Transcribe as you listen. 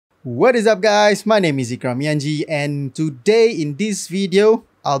What is up guys, my name is Ikram Yanji and today in this video,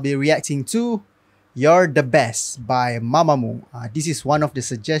 I'll be reacting to You're the Best by Mamamoo. This is one of the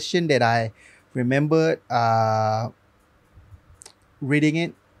suggestions that I remembered reading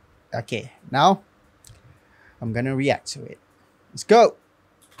it. Okay, now I'm gonna react to it. Let's go!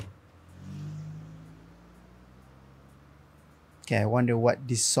 Okay, I wonder what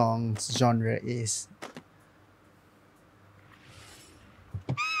this song's genre is.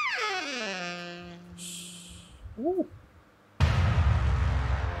 Ooh.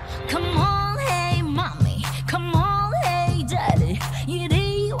 Come on, hey mommy. Come on, hey daddy.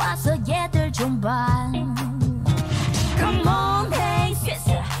 이리 와서 얘들 좀 봐. Come on, hey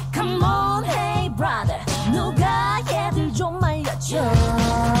sister. Come on, hey brother. 누가 얘들 좀 말려줘.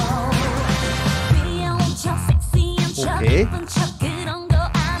 Okay.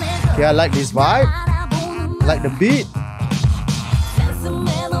 Okay, I like this vibe. I like the beat.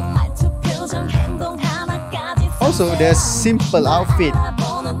 Also, their simple outfit.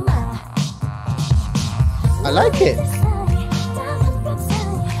 I like it.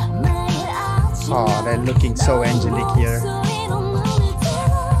 Oh, they're looking so angelic here.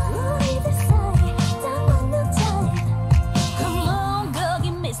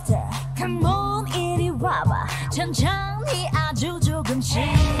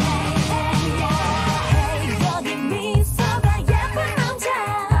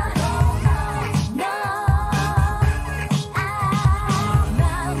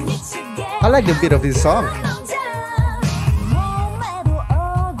 I like the beat of this song.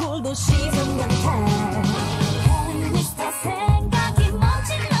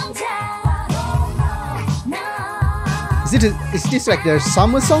 Is this like their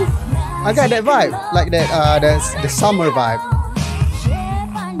summer song? I got that vibe, like that. The summer vibe.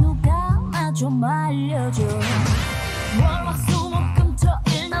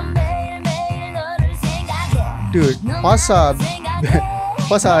 Dude, Pasa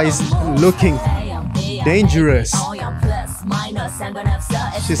is looking dangerous.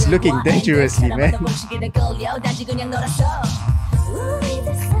 She's looking dangerously, man.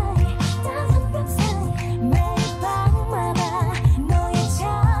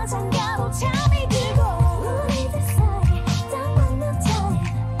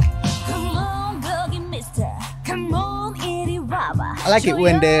 I like it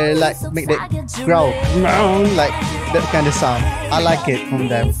when they like make that growl, like that kind of sound. I like it from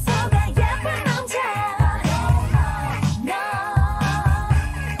them.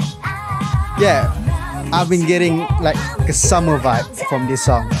 Yeah, I've been getting like a summer vibe from this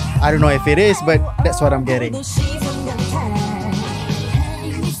song. I don't know if it is, but that's what I'm getting.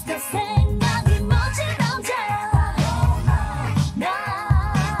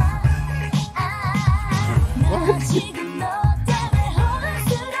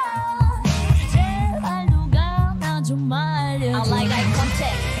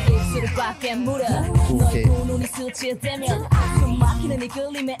 Okay.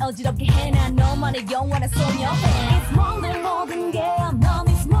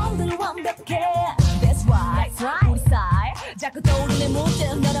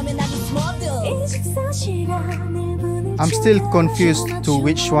 I'm still confused to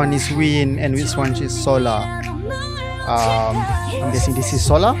which one is Win and which one is Sola. I'm guessing this is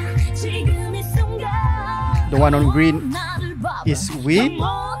Sola. The one on green is Win.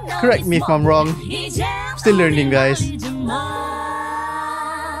 Correct me if I'm wrong. Still learning, guys.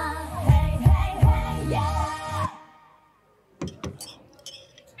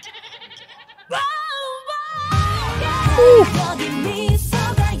 Ooh.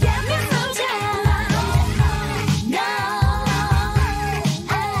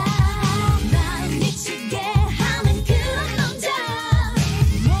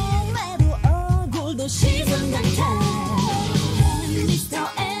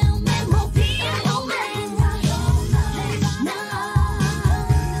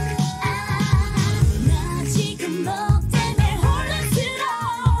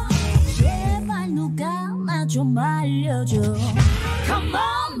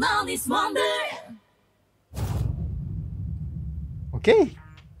 Okay.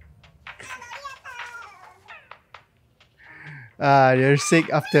 They're sick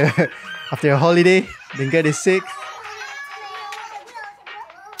after a holiday. Then get is sick.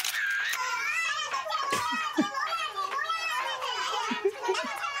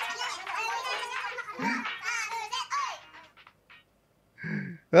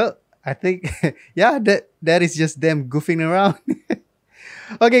 Well, I think yeah, that is just them goofing around.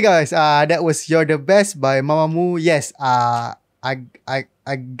 Okay, guys. That was You're the Best by Mamamoo. Yes. I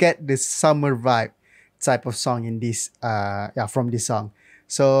get the summer vibe type of song in this from this song.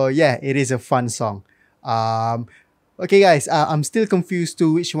 So yeah, it is a fun song. Um, okay, guys, I'm still confused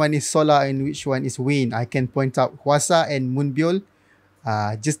to which one is Sola and which one is Wayne. I can point out Hwasa and Moonbyul.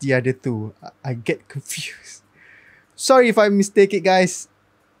 Just the other two. I get confused. Sorry if I mistake it, guys.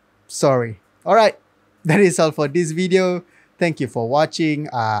 Sorry. All right, that is all for this video. Thank you for watching.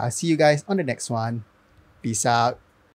 I'll see you guys on the next one. Peace out.